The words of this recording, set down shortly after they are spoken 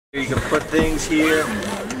You can put things here.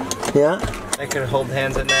 Yeah. I can hold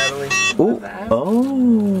hands at Natalie. Ooh. Oh.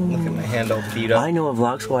 Look at my hand all beat up. I know a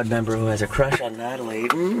Vlogsquad member who has a crush on Natalie.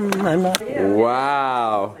 I'm not.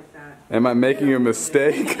 Wow. Am I making a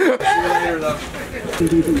mistake? Great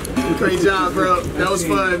job, bro. That was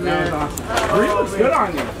fun, man. It looks good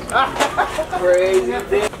on you. Crazy.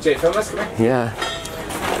 Jay, film us. Yeah.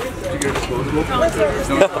 Did you get a disposable?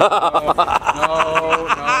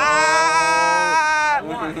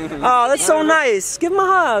 Oh, that's so nice. Give him a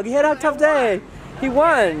hug. He had a tough day. He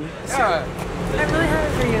won. Yeah. I'm really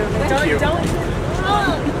happy for you. Don't.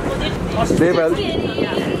 David.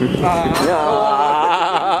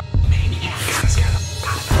 Yeah.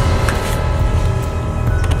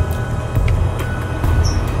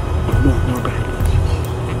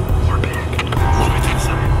 More back. A little bit to the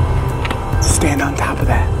side. Stand on top of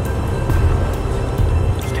that.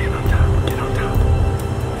 Stand on top. Get on top.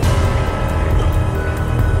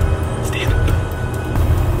 Stand up.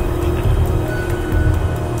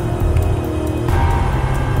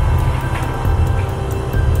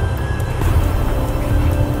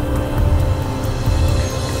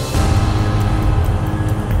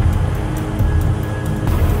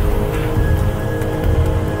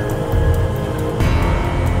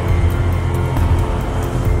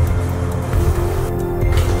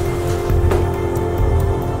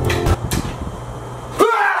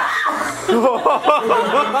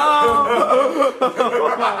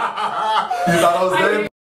 You thought I was dead?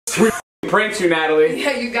 Sweet pranks you, Natalie.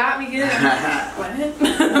 Yeah, you got me good. What?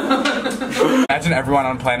 Imagine everyone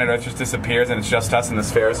on planet Earth just disappears and it's just us in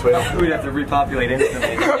this Ferris wheel. We'd have to repopulate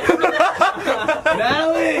instantly.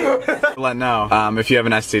 Natalie! Let know if you have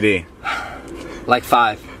an STD. Like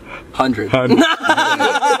 500.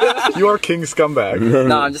 You are king scumbag.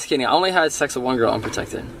 No, I'm just kidding. I only had sex with one girl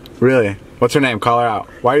unprotected. Really? What's her name? Call her out.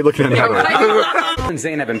 Why are you looking at Natalie? You and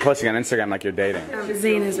Zane have been posting on Instagram like you're dating.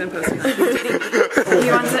 Zane has been posting. He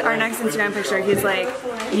wants our next Instagram picture. He's like,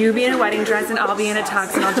 you be in a wedding dress and I'll be in a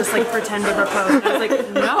tux and I'll just like pretend to propose. And I was like,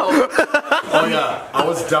 no. Oh yeah, I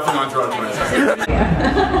was definitely on drugs when I said that.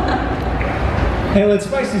 Hey, let's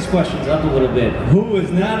spice these questions up a little bit. Who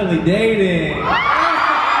is Natalie dating?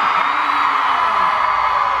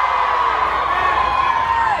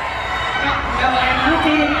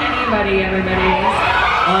 Everybody.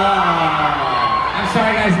 I'm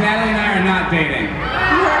sorry guys, Natalie and I are not dating.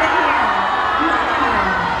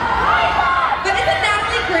 But isn't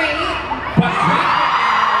Natalie great?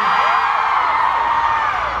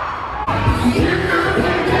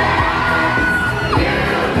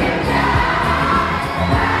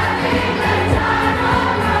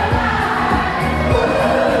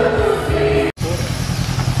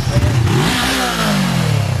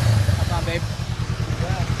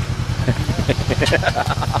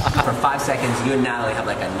 For 5 seconds, you and Natalie have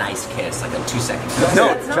like a nice kiss, like a 2 second kiss. No,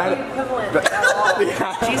 That's not the equivalent at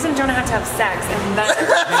all. Jason and Jonah have to have sex and then...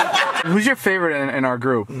 Who's your favorite in our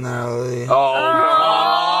group? Natalie. Oh.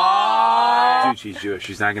 Dude, she's Jewish.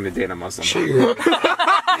 She's not gonna date a Muslim.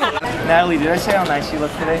 Natalie, did I say how nice you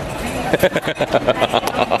look today?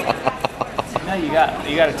 No, you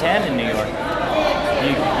got a tan in New York.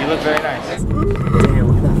 You look very nice. Damn,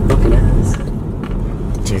 look at that fucking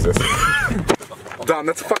ass. Jesus. Dom,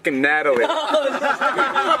 that's fucking Natalie. I'm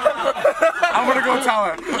gonna go tell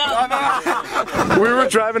her. We were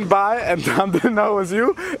driving by and Dom didn't know it was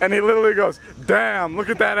you, and he literally goes, "Damn, look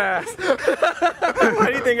at that ass." Why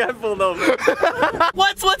do you think I pulled over?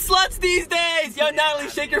 What's with sluts these days? Yo, Natalie,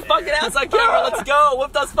 shake your fucking ass on camera. Let's go.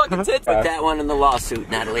 Whip those fucking tits. Put that one in the lawsuit,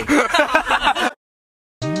 Natalie.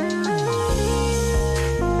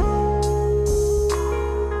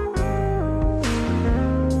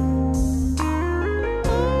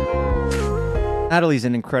 Natalie's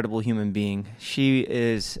an incredible human being. She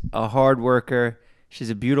is a hard worker. She's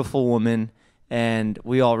a beautiful woman, and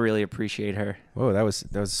we all really appreciate her. Whoa, that was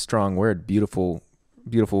a strong word. Beautiful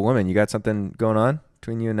woman. You got something going on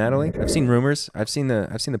between you and Natalie? I've seen rumors. I've seen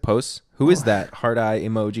the posts. Who is that heart eye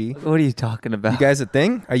emoji? What are you talking about? You guys a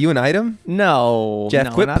thing? Are you an item? No, Jeff,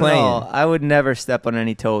 no, quit not at playing. all. I would never step on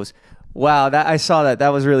any toes. Wow, I saw that. That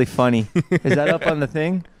was really funny. Is that up on the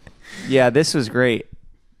thing? Yeah, this was great.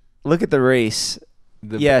 Look at the race.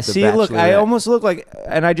 Yeah, see, look, I almost look like,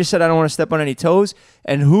 and I just said I don't want to step on any toes.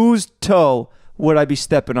 And whose toe would I be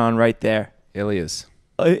stepping on right there? Ilya's.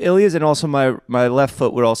 Ilya's, and also my left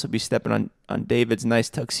foot would also be stepping on David's nice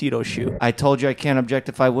tuxedo shoe. I told you I can't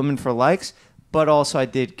objectify women for likes, but also I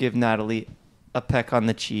did give Natalie a peck on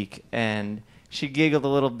the cheek, and she giggled a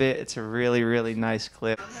little bit. It's a really, really nice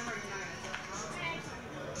clip.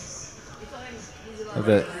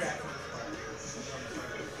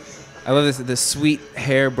 I love this sweet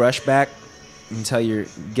hair brush back until you're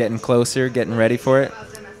getting closer, getting ready for it.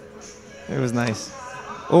 It was nice.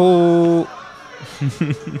 Oh.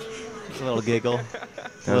 A little giggle.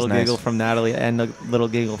 A little nice. giggle from Natalie and a little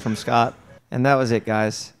giggle from Scott. And that was it,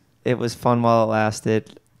 guys. It was fun while it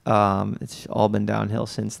lasted. It's all been downhill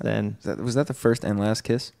since then. Was that the first and last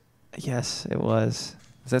kiss? Yes, it was.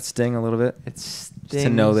 Does that sting a little bit? It stings. Just to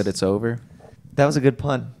know that it's over? That was a good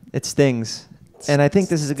pun. It stings. And I think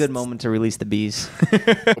this is a good moment to release the bees.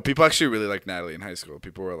 People actually really liked Natalie in high school.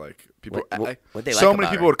 People were like, what they so like many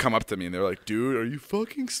about people her? would come up to me and they're like, dude, are you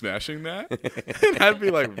fucking smashing that? And I'd be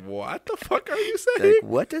like, what the fuck are you saying? Like,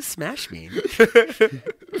 what does smash mean?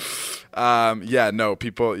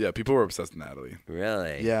 People were obsessed with Natalie.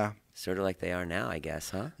 Really? Yeah. Sort of like they are now, I guess,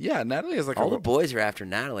 huh? Yeah, Natalie is like all the boys are after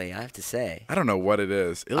Natalie, I have to say. I don't know what it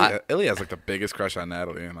is. Ilya has like the biggest crush on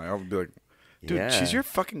Natalie, and I would be like, dude, she's your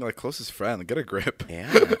fucking like closest friend. Like, get a grip.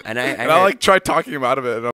 Yeah, and I'll like try talking him out of it. And